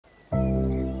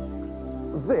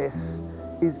This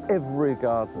is every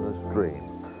gardener's dream.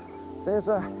 There's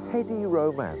a heady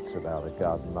romance about a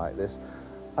garden like this,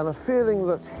 and a feeling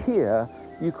that here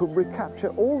you could recapture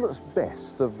all that's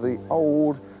best of the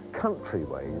old country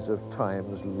ways of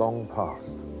times long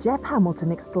past. Geoff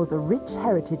Hamilton explores the rich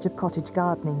heritage of cottage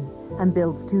gardening and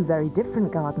builds two very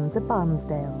different gardens at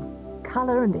Barnsdale.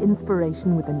 Colour and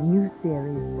inspiration with a new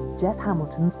series, Geoff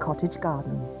Hamilton's Cottage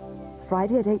Garden.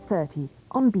 Friday at 8:30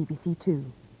 on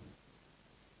BBC2.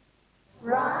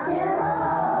 Rock and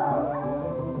roll!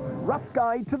 Rough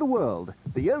Guide to the World.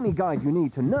 The only guide you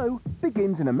need to know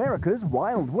begins in America's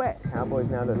Wild West. Cowboys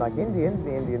now look like Indians,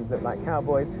 the Indians look like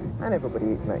cowboys, and everybody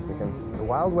eats Mexican. The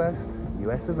Wild West,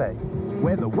 US of A.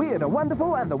 Where the weird are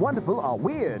wonderful and the wonderful are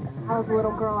weird. I was a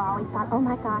little girl, I always thought, oh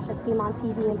my gosh, I'd see him on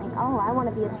TV and think, oh, I want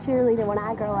to be a cheerleader when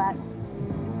I grow up.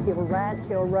 He'll rant,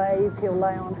 he'll rave, he'll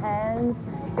lay on hands.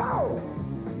 Go!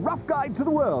 Rough Guide to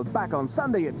the World, back on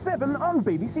Sunday at 7 on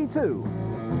BBC2.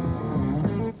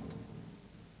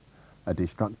 A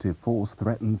destructive force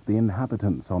threatens the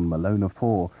inhabitants on Malona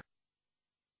 4.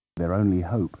 Their only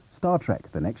hope, Star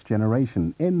Trek The Next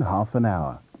Generation, in half an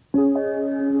hour.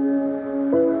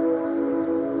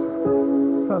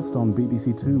 First on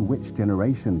BBC2, which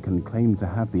generation can claim to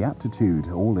have the aptitude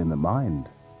all in the mind?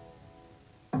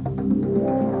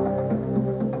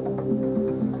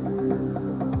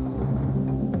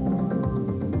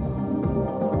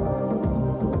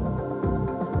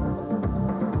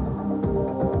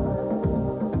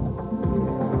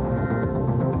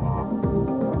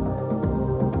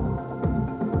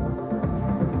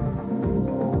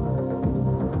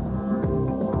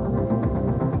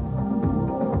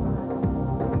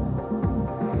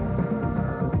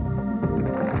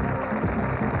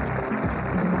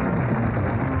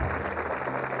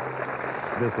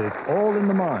 This is All in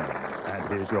the Mind, and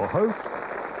here's your host,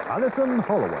 Alison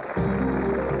Holloway.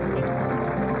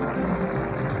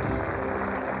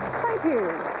 Thank you.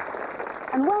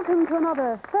 And welcome to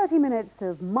another 30 minutes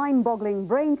of mind-boggling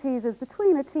brain teasers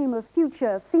between a team of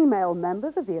future female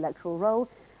members of the electoral roll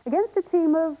against a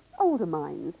team of older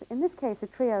minds, in this case a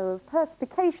trio of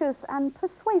perspicacious and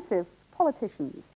persuasive politicians.